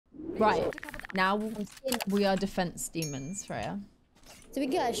Right. Now we are defense demons, Freya. Do we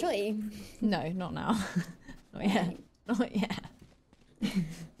get a shotty? No, not now. Not yet. Not yet.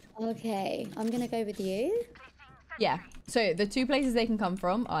 Okay, I'm gonna go with you. Yeah. So the two places they can come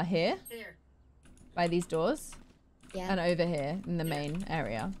from are here. By these doors. Yeah. And over here in the main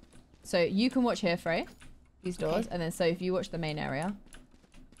area. So you can watch here, Frey. These doors. And then so if you watch the main area.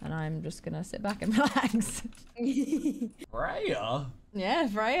 And I'm just gonna sit back and relax. Freya? Yeah,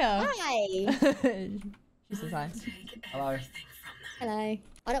 Freya. Hi. She says hi. Hello. Hello.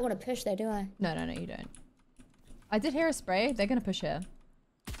 I don't want to push though, do I? No, you don't. I did hear a spray. They're gonna push here.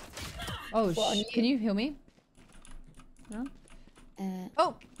 Oh, can you heal me? No?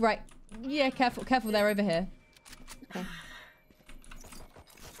 Oh, right. Yeah, careful, careful. They're over here. Okay.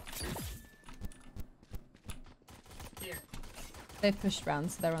 They've pushed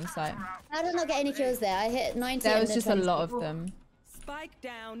round, so they're on site. I did not get any kills there. I hit 90. There was just a lot of them. Spike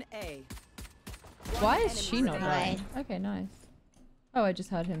down A. Why is she not dying? Okay, nice. Oh, I just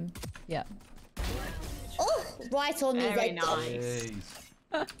heard him. Yeah. Oh, right on me. Very nice.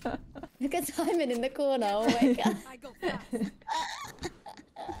 Look at Simon in the corner. Oh my god. I go fast.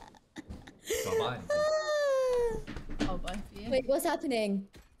 Oh, bye for you. Wait, what's happening?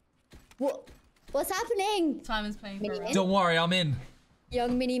 What's happening? Simon's playing for us. Don't worry, I'm in.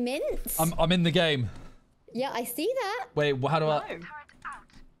 Young mini mints. I'm in the game. Yeah, I see that. Wait, how do I? No,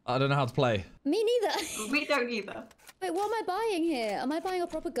 I don't know how to play. Me neither. we don't either. Wait, what am I buying here? Am I buying a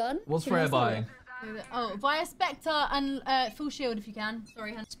proper gun? What's Can I Freya see buying? it? Oh, via Spectre and full shield if you can.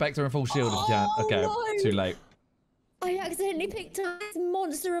 Sorry, Han. Spectre and full shield if you can. Oh, Okay, no. too late. I accidentally picked up this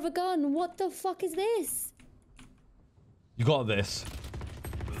monster of a gun. What the fuck is this? You got this.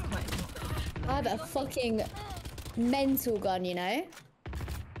 I have a fucking mental gun, you know?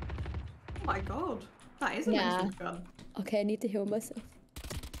 Oh my god. That is a Yeah. mental gun. Okay, I need to heal myself.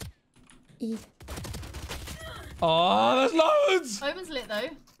 E. Oh, there's loads! Omen's lit though.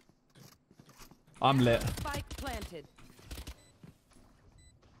 I'm lit. Spike planted.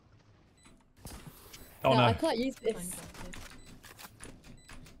 Oh no, I no. can't use this.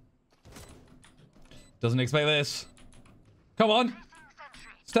 Doesn't expect this. Come on.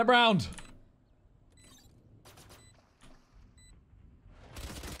 Step round.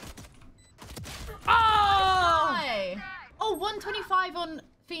 Hi. Oh, 125 on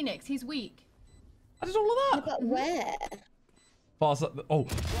Phoenix. He's weak. I did all of that. But where? Fast. Oh. One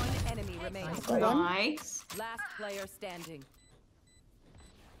enemy remains. Got one? Nice. Last player standing.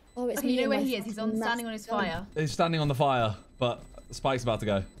 Oh, it's Okay, me you know and where my he is. He's fucking standing on his massive gun. fire. He's standing on the fire, but Spike's about to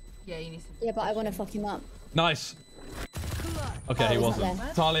go. Yeah, you need to. Yeah, but I want to fuck him up. Nice. Okay, Oh, he he's not wasn't.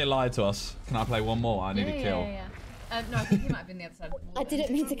 there. Talia lied to us. Can I play one more? I need a kill. Yeah. No, I think he might have been the other side. I didn't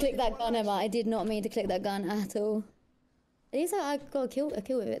mean to click that gun, Emma. I did not mean to click that gun at all. At least I got a kill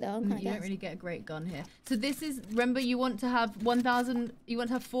with it though. I'm kind of You don't really get a great gun here. So this is, remember you want to have 1,000, you want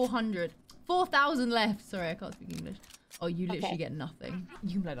to have 400. 4,000 left. Sorry, I can't speak English. Oh, you literally Okay. get nothing.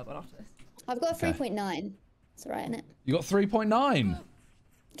 You can play that one after this. I've got a Okay. 3.9. It's alright, isn't it? You got 3.9.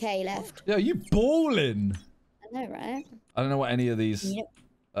 K left. Yo, you balling. I know, right? I don't know what any of these Yep.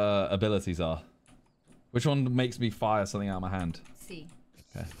 abilities are. Which one makes me fire something out of my hand? C.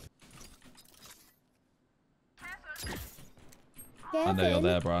 Okay. Yeah, I know you're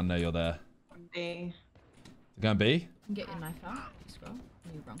there, bro. I know you're there. B. You going B? You can get your knife out. You scroll.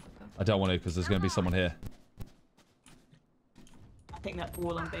 And you run quicker. I don't want to because there's going to be someone here. I think that's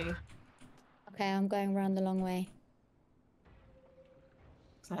all on B. Okay, I'm going around the long way.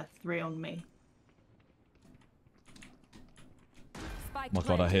 So that's 3 on me. Spike Oh my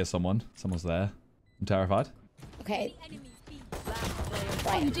god, I hear someone. Someone's there. I'm terrified. Okay,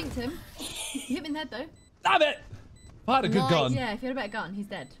 Oh, you jinxed him. You hit him in the head though. Damn it! If I had a good Nice. gun. Yeah, if you had a better gun, he's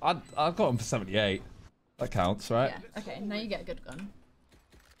dead. I've got him for 78. That counts, right? Yeah. Okay, now you get a good gun.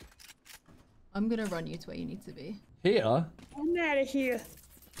 I'm gonna run you to where you need to be. Here? I'm out of here.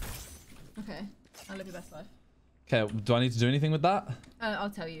 Okay. I'll live your best life. Okay, do I need to do anything with that? I'll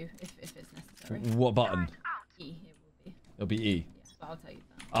tell you if it's necessary. What button? E, it will be. It'll be E. Yeah, but I'll tell you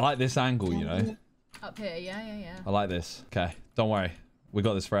that. I like this angle, you know? Up here, yeah. I like this. Okay, don't worry. We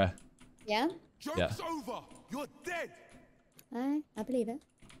got this, Freya. Yeah? Yeah. over. You're dead. I believe it.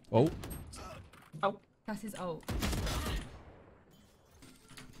 Oh. Oh. That's his ult.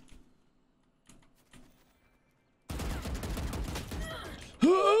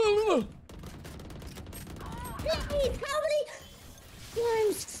 Please, how many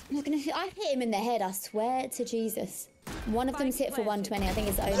times? I'm not gonna. I hit him in the head. I swear to Jesus. One of them's hit for 120. I think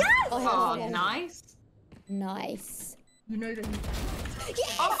it's over. Oh, nice. Nice. You know that he's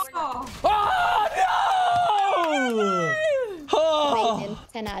Oh. Oh, no! Oh! amazing.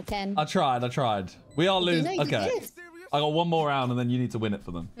 10 out of 10. I tried. We are losing. you Okay. did. I got one more round and then you need to win it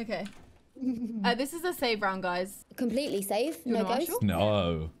for them. Okay. This is a save round, guys. Completely safe. No wanna ghost. Marshall?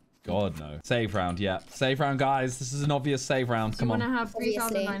 No. God, no. Save round, yeah. Save round, guys. This is an obvious save round. You Come want on. to have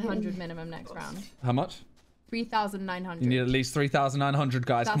Obviously. 3,900 minimum next round. How much? 3,900. You need at least 3,900,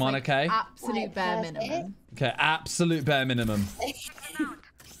 guys. That's Come on, like okay? Absolute bare Perfect. minimum. Okay, absolute bare minimum.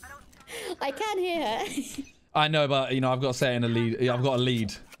 I can hear her. I know, but, you know, I've got to say in a lead. I've got a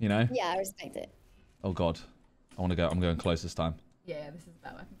lead, you know? Yeah, I respect it. Oh, God. I want to go. I'm going close this time. Yeah, this is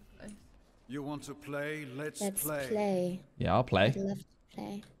about weapon for close. You want to play? Let's Let's play. play. Yeah, I'll play. I'd love to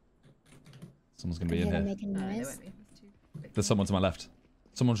play. Someone's going to Can be in hear them here. making No, they noise. won't be. It's too quick. There's someone to my left.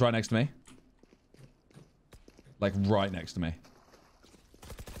 Someone's right next to me. Like, right next to me.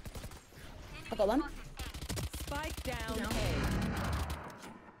 I got one. Spike down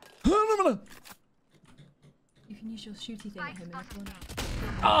You can use your shooty thing at him in the corner.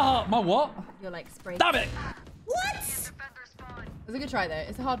 Ah, my what? You're like spray. Damn it! What? It's a good try though.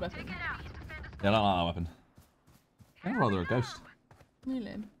 It's a hard weapon. Yeah, I don't like that weapon. I'd rather a ghost.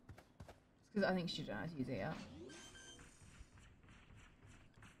 Really? Because I think she don't know how to use it yet.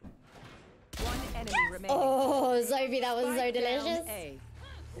 A. One enemy remaining. Oh, Sophie, that was so Spike down delicious. A.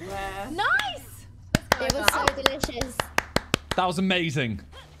 Where? Nice! It was so delicious. That was amazing.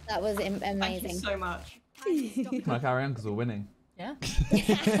 That was Thank you amazing. so much. Can I carry on? Because we're winning. Yeah.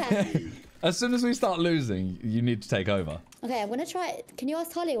 As soon as we start losing, you need to take over. Okay, I'm gonna try it. Can you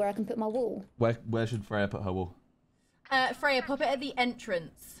ask Talia where I can put my wall? Where should Freya put her wall? Freya, pop it at the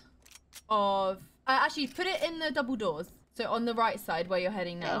entrance of... actually, put it in the double doors. So on the right side where you're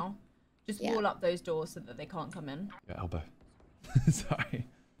heading now. Just Yeah. wall up those doors so that they can't come in. Yeah, elbow. Sorry.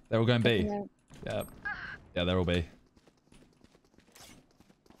 They're all going B. No. Yeah. Yeah, they're all B.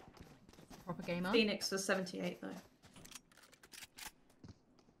 Proper gamer. Phoenix was 78 though.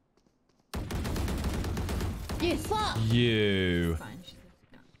 You fuck! You. Fine. She's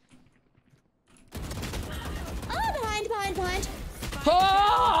Oh, behind.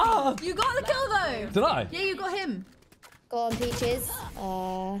 Ah! You got the kill though! Did I? Yeah, you got him. Go on, Peaches.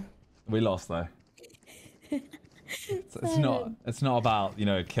 We lost though. It's not. It's not about, you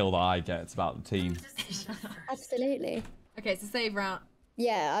know, kill that I get. It's about the team. Absolutely. Okay, it's a save round.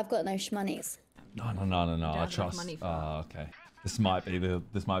 Yeah, I've got no shmoney's. No. I have enough trust. money for Oh, okay. This might be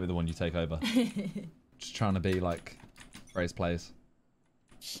the one you take over. Just trying to be like Freya's plays.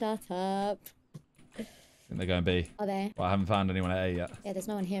 Shut up. I think they're going B. Are they? But I haven't found anyone at A yet. Yeah, there's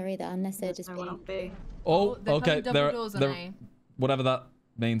no one here either, unless they're just No one being... on B. Oh, They're okay. coming double doors on A. Whatever that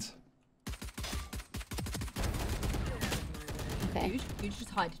means. Okay. You just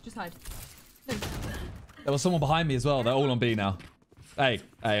hide. Just hide. No, There was someone behind me as well. They're all on B now. A,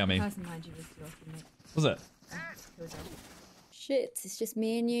 I the mean. person behind you was your teammate. Was it? Killjoy. Shit, it's just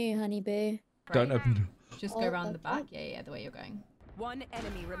me and you, honey boo. Don't Right. open the door. Just go Oh, around the okay. back. Yeah, the way you're going. One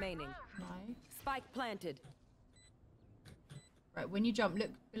enemy remaining. Nice. Spike planted. Right, when you jump, look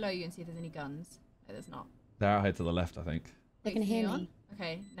below you and see if there's any guns. No, there's not. They're out here to the left, I think. They're Wait, gonna can hear you me. on?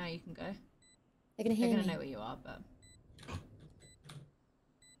 Okay, now you can go. They're gonna They're hear gonna me. know where you are, but...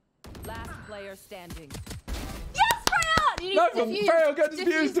 Last player standing. Yes, Freya! You need No, to defuse. Freya, go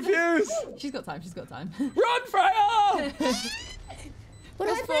defuse! She's got time, she's got time. Run, Freya! What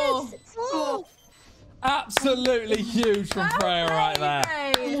do I That's press? 4. Absolutely huge from Freya right there.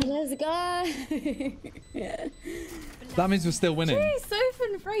 Hey. Let's go. Yeah. That means we're still winning. Jeez, Soph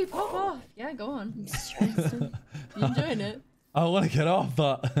and Frey, pop off. Yeah, go on. I'm stressed. You enjoying it? I want to get off,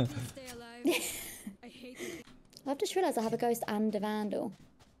 but... I've just realised I have a ghost and a vandal.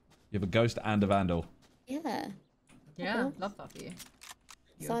 You have a ghost and a vandal. Yeah. Yeah, love that for you.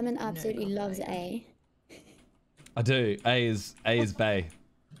 Simon absolutely loves it. A. I do. A is Bay.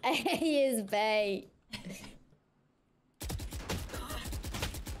 A is bae.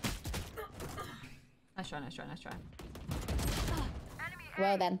 Nice try.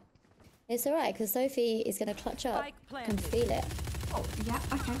 Well then. It's alright, because Sophie is going to clutch up. Spike I can planted. feel it. Oh, yeah,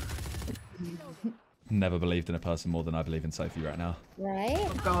 okay. Never believed in a person more than I believe in Sophie right now. Right?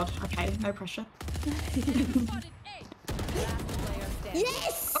 Oh god, okay, no pressure. Last player standing.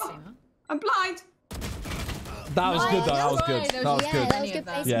 Yes! I'm blind! That was good though. That was good. Right, That was yeah, good. that was good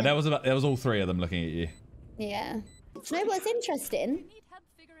placement. Yeah, there was all three of them looking at you. Yeah. Do you know what's interesting?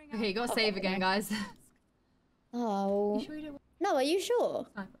 Okay, you gotta save again, guys. Oh. You sure you don't No, are you sure?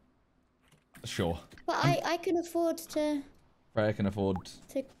 want Sure. But I can afford to Freya can afford.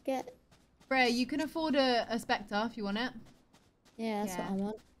 get... Freya, you can afford a Spectre if you want it. Yeah, that's Yeah. what I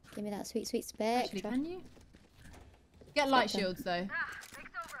want. Give me that sweet, sweet spec. Actually, can you? Get light Spectre. shields though.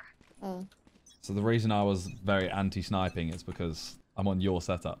 Oh. So the reason I was very anti-sniping is because I'm on your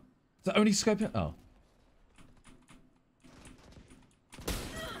setup. Is that only scoping? Oh.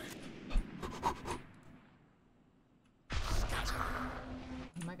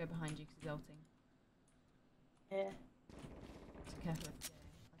 He might go behind you because he's ulting. Yeah. So careful if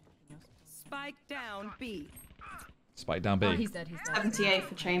anything else. Spike down B. Spike down B. Oh, he's dead. He's dead. 78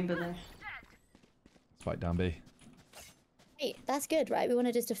 for chamber though. Spike down B. Wait, that's good, right? We want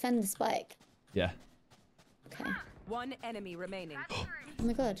to just defend the spike. Yeah. Okay. One enemy remaining. Oh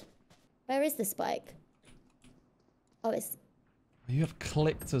my god. Where is the spike? Oh, it's... You have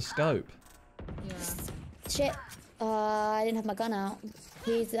clicked to scope. Yeah. Shit. I didn't have my gun out.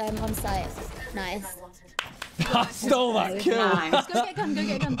 He's on site. Nice. I stole that kill. Nice. Go get a gun. Go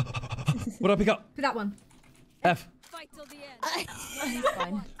get a gun. What did I pick up? For that one. F. Fight till the end. It's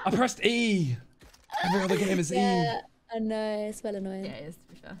fine. I pressed E. Every other game is E. Yeah, I know. It's well annoying. Yeah, it is, to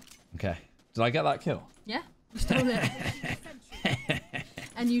be fair. Okay. Did I get that kill? Yeah. You stole it.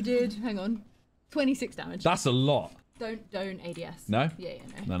 And you did, hang on, 26 damage. That's a lot. Don't ADS. No? Yeah,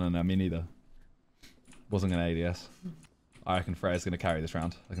 no. No, me neither. Wasn't gonna ADS. I reckon Freya's gonna carry this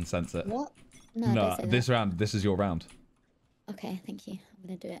round. I can sense it. What? No, No, don't say this that. round, this is your round. Okay, thank you. I'm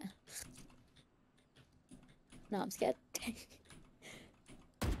gonna do it. No, I'm scared. Okay,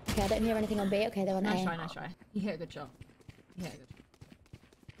 I don't hear anything on B. Okay, they're on Nice A. try, nice try. He hit a good shot. He hit a good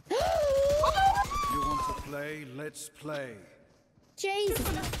shot. You want to play? Let's play. Jesus.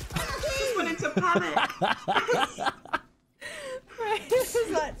 Just went into panic.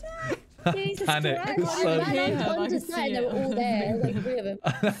 Jesus Panic. Christ. It's so Man, good. I'm I on can to see side, it. they were all there. Like 3 of them.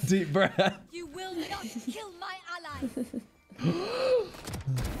 Deep breath. You will not kill my ally.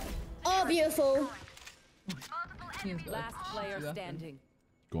 Oh, beautiful. He was good. Last player standing.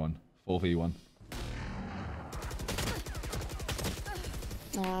 Go on. 4v1.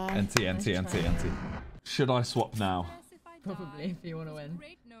 NT. Should I swap now? Probably, if you want to win.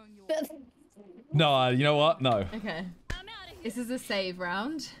 But No, you know what? No. Okay. This is a save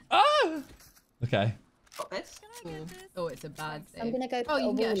round. Ah! Okay. Got this. Cool. Oh, it's a bad save. I'm gonna go Oh, you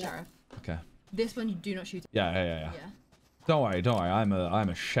can put a get a wall sheriff. Okay. This one you do not shoot. Yeah. Yeah. Don't worry. I'm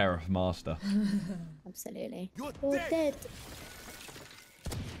a sheriff master. absolutely. You're dead.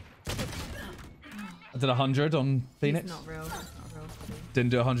 I did 100 on Phoenix. It's not real. It's not real.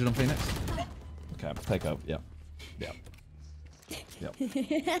 Didn't do 100 on Phoenix. Okay, take over. Yep.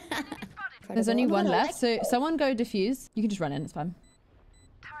 There's only one left, so someone go defuse. You can just run in, it's fine.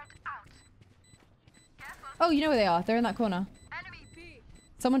 Oh, you know where they are. They're in that corner.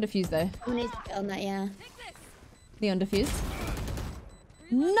 Someone defuse though. Someone needs to get on that, yeah. Leon defuse.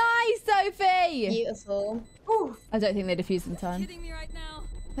 Nice, Sophie! Beautiful. I don't think they defused in time.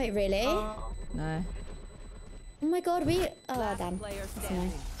 Wait, really? No. Oh my god, we... Oh, damn. Player That's standing.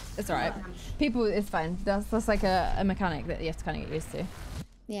 nice. It's alright. People, it's fine. That's like a mechanic that you have to kind of get used to.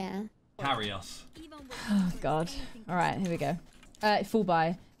 Yeah. Carry us. Oh, God. Alright, here we go. Full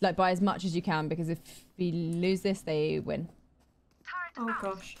buy. Like, buy as much as you can, because if we lose this, they win. Oh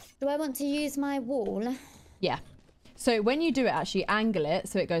gosh. Do I want to use my wall? Yeah. So when you do it, actually angle it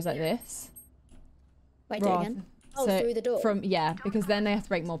so it goes like this. Wait, do it again. Oh, So through the door. Yeah, because then they have to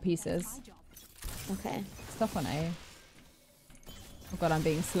break more pieces. Okay. Stuff on A. Oh god, I'm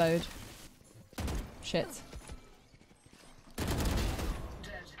being slowed. Shit.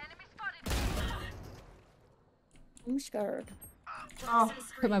 I'm scared. Oh,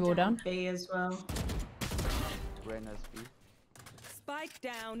 Put my ball down. B as well. Spike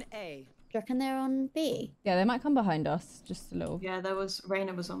down A. Do you reckon they're on B? Yeah, they might come behind us. Just a little. Yeah,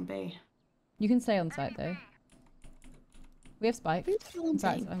 Reyna was on B. You can stay on site though. We have spike. Who's In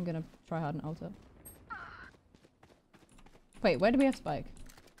fact, taunting? I'm gonna try hard and ult it. Wait, where do we have spike?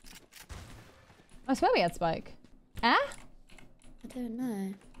 I swear we had spike. Ah? I don't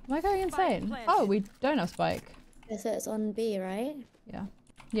know. Am I going insane? planted. Oh, we don't have spike. Yeah, so it's on B, right? Yeah.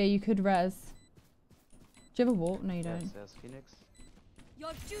 Yeah, you could res. Do you have a wall? No, you don't. Phoenix.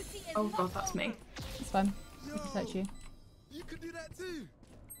 Your duty is Oh god, that's me. It's fine. I'll protect you. You could do that too.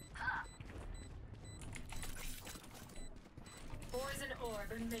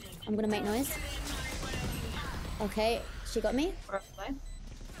 I'm gonna make noise. Okay, she got me. Where am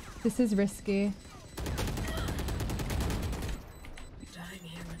This is risky.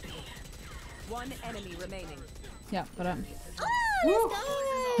 one enemy remaining. Yeah, got it.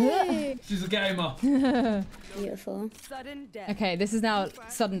 Oh, let's go! She's a gamer. Beautiful. Sudden death. Okay, this is now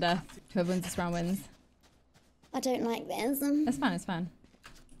sudden death. Whoever wins this round wins. I don't like this. It's fine, it's fine.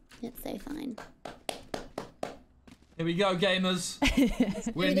 It's so fine. Here we go, gamers.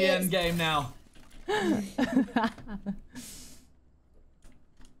 We're in the end game now.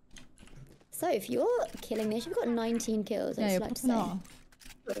 Soph, you're killing this. You've got 19 kills. Yeah, I'd you're like to popping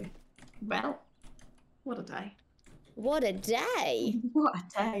say. off. Well, what a day. What a day! What a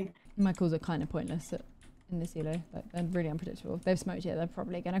day. My calls are kind of pointless in this elo. Like, they're really unpredictable. If they've smoked here, they're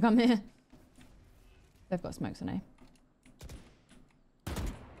probably going to come here. They've got smokes on A.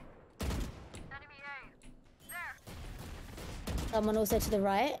 Someone also to the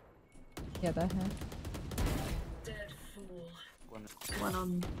right. Yeah, they're here. One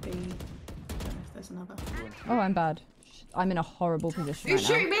on B. I don't know if there's another. Oh, I'm bad. I'm in a horrible position You right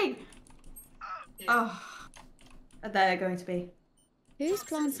shoot now. me! Oh. They're going to be. Who's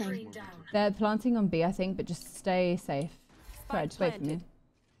planting? They're planting on B, I think, but just stay safe. Fred, just wait for me.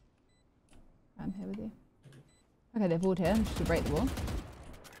 I'm here with you. Okay, they've walled here. I'm just gonna break the wall.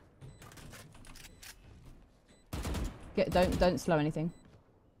 Don't slow anything.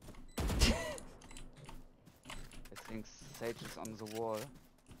 I think Sage is on the wall.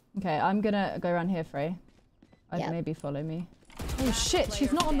 Okay, I'm gonna go around here, Frey. Yep. Maybe follow me. Oh shit,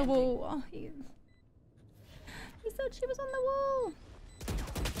 she's not on the wall. Oh, he said she was on the wall.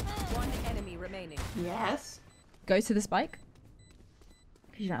 One enemy remaining. Yes. Go to the spike.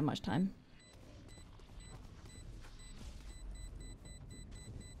 You don't have much time.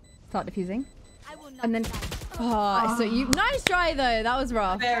 Start defusing. And then... Oh, so you... Nice try, though. That was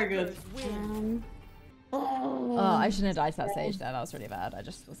rough. Very good. Oh, I shouldn't have died to that stage there. That was really bad. I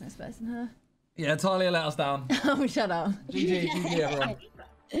just wasn't expecting her. Yeah, Talia let us down. Oh, shut up. GG, GG everyone.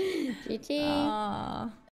 GG. Ah.